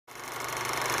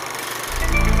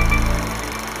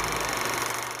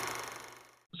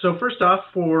So first off,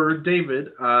 for David,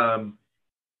 so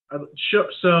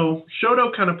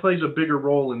Shoto kind of plays a bigger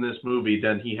role in this movie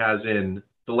than he has in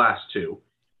the last two.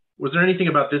 Was there anything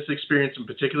about this experience in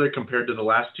particular compared to the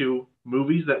last two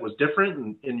movies that was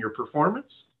different in your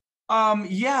performance?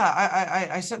 Yeah,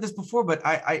 I said this before, but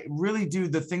I really do.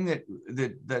 The thing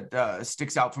that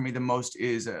sticks out for me the most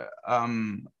is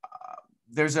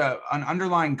there's an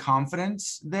underlying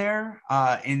confidence there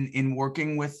in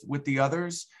working with the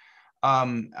others.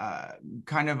 Kind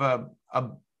of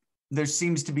there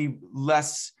seems to be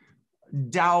less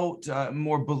doubt,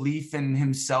 more belief in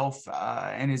himself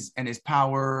and his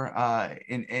power,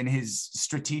 in his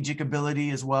strategic ability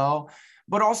as well,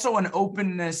 but also an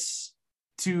openness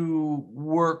to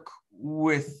work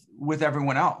with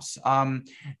everyone else.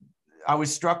 I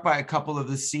was struck by a couple of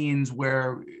the scenes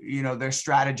where, they're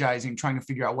strategizing, trying to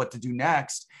figure out what to do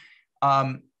next.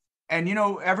 And,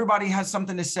 everybody has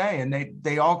something to say, and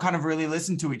they all kind of really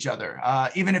listen to each other,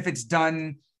 even if it's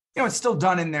done, it's still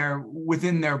done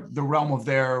within the realm of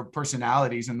their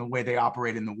personalities and the way they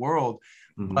operate in the world.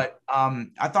 Mm-hmm. But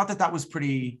I thought that was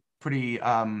pretty,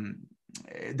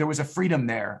 there was a freedom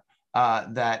there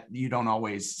that you don't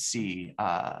always see,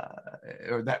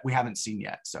 or that we haven't seen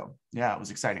yet. So yeah, it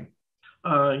was exciting.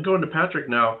 Going to Patrick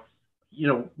now,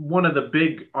 one of the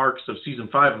big arcs of season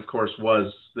 5, of course,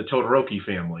 was the Todoroki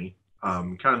family,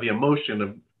 kind of the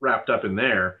emotion wrapped up in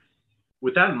there.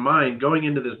 With that in mind, going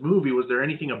into this movie, was there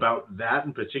anything about that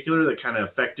in particular that kind of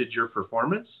affected your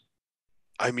performance?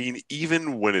 I mean,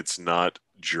 even when it's not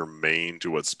germane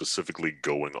to what's specifically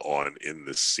going on in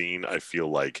this scene, I feel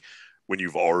like when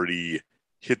you've already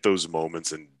hit those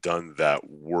moments and done that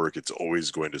work, it's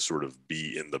always going to sort of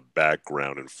be in the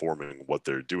background informing what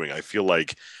they're doing. I feel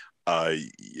like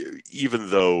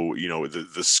even though,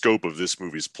 the scope of this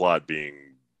movie's plot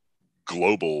being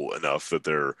global enough that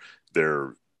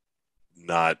they're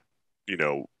not,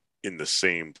 in the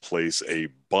same place a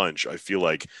bunch, I feel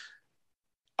like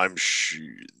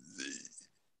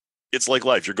it's like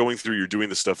life. You're going through, you're doing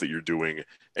the stuff that you're doing,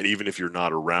 and even if you're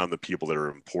not around the people that are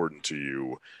important to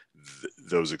you,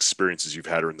 those experiences you've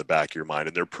had are in the back of your mind,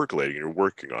 and they're percolating, and you're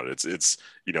working on it. It's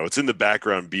in the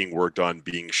background, being worked on,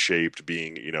 being shaped,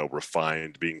 being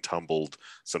refined, being tumbled,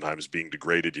 sometimes being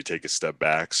degraded. You take a step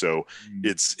back. So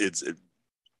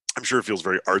I'm sure it feels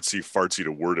very artsy fartsy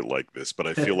to word it like this, but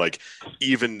I feel like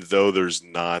even though there's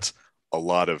not a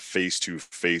lot of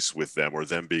face-to-face with them or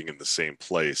them being in the same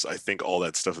place, I think all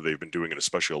that stuff that they've been doing, and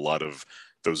especially a lot of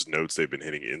those notes they've been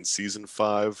hitting in season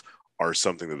 5, are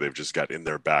something that they've just got in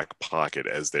their back pocket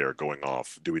as they are going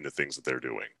off doing the things that they're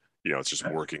doing. It's just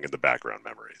working in the background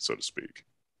memory, so to speak.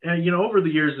 And, over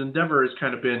the years, Endeavor has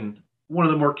kind of been one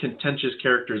of the more contentious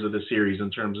characters of the series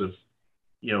in terms of,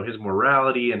 his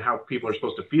morality and how people are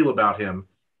supposed to feel about him.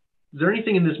 Is there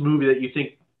anything in this movie that you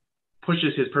think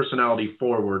pushes his personality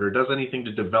forward or does anything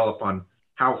to develop on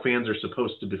how fans are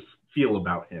supposed to feel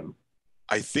about him?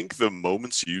 I think the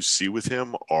moments you see with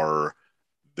him are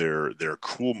they're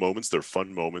cool moments, they're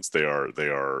fun moments, they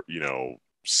are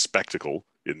spectacle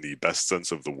in the best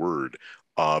sense of the word.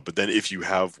 But then if you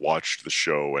have watched the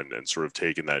show and sort of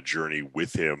taken that journey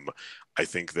with him, I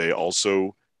think they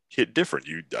also hit different.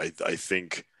 I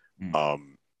think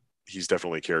he's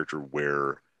definitely a character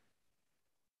where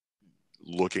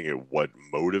looking at what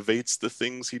motivates the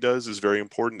things he does is very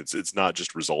important. It's not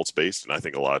just results based, and I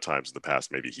think a lot of times in the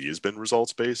past maybe he has been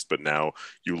results based, but now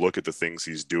you look at the things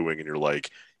he's doing and you're like,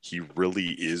 he really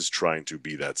is trying to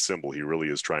be that symbol. He really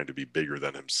is trying to be bigger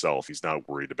than himself. He's not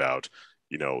worried about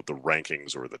the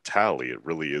rankings or the tally. It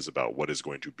really is about what is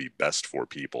going to be best for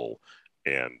people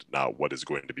and not what is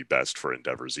going to be best for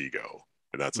Endeavor's ego.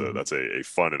 And that's a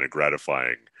fun and a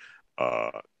gratifying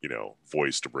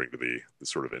voice to bring to the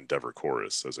sort of Endeavor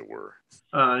chorus, as it were.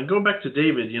 And going back to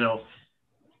David,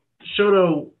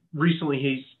 Shoto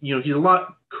recently, he's a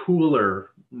lot cooler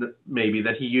maybe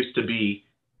than he used to be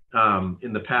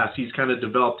in the past. He's kind of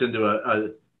developed into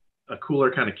a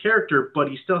cooler kind of character, but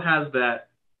he still has that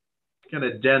kind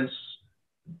of dense,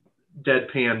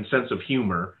 deadpan sense of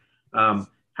humor.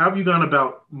 How have you gone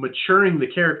about maturing the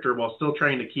character while still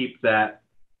trying to keep that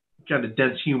kind of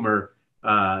dense humor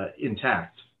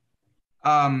intact?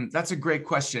 That's a great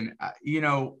question.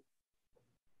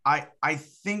 I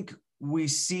think we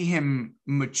see him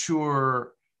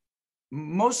mature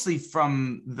mostly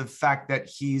from the fact that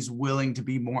he's willing to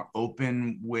be more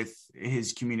open with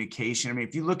his communication. I mean,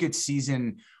 if you look at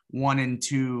season 1 and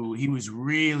 2, he was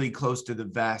really close to the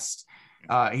vest.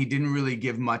 He didn't really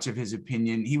give much of his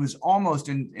opinion. He was almost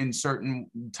in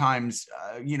certain times,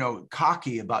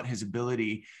 cocky about his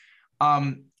ability.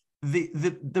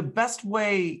 The best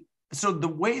way, so the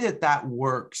way that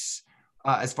works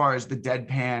as far as the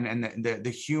deadpan and the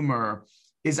humor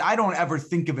is I don't ever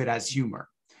think of it as humor.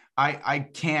 I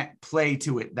can't play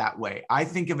to it that way. I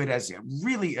think of it as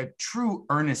really a true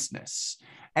earnestness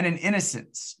and an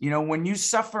innocence. You know, when you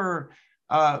suffer,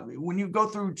 when you go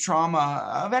through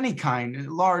trauma of any kind,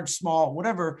 large, small,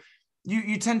 whatever,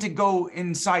 you tend to go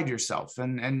inside yourself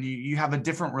and you have a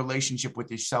different relationship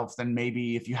with yourself than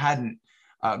maybe if you hadn't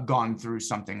gone through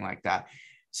something like that.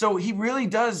 So he really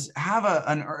does have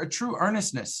a true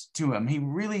earnestness to him. He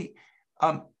really,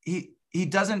 he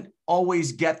doesn't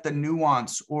always get the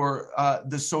nuance or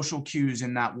the social cues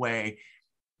in that way.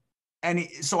 And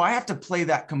so I have to play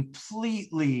that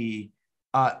completely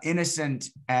innocent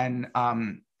and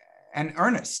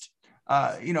earnest,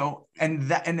 you know, and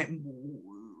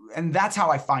that's how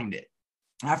I find it.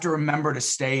 I have to remember to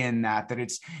stay in that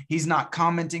he's not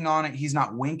commenting on it. He's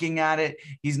not winking at it.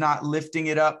 He's not lifting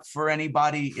it up for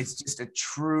anybody. It's just a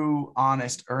true,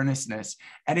 honest earnestness.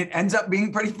 And it ends up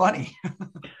being pretty funny.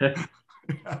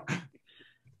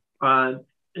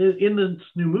 In this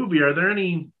new movie, are there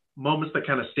any moments that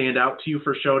kind of stand out to you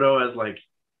for Shoto as like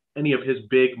any of his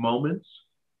big moments?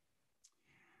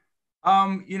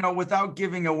 You know, without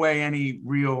giving away any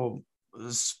real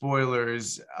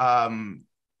spoilers,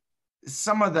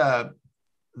 some of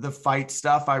the fight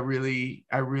stuff I really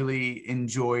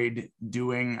enjoyed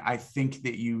doing. I think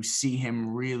that you see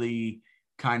him really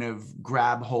kind of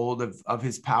grab hold of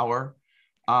his power.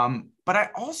 But I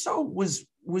also was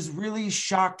really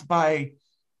shocked by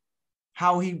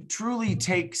how he truly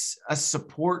takes a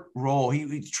support role.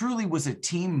 He truly was a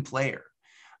team player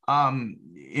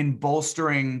in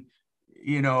bolstering,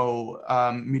 you know,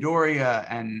 Midoriya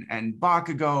and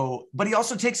Bakugo, but he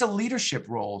also takes a leadership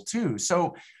role too.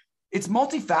 So it's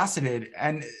multifaceted.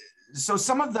 And so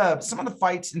some of the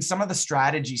fights and some of the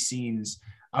strategy scenes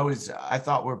I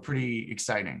thought were pretty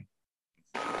exciting.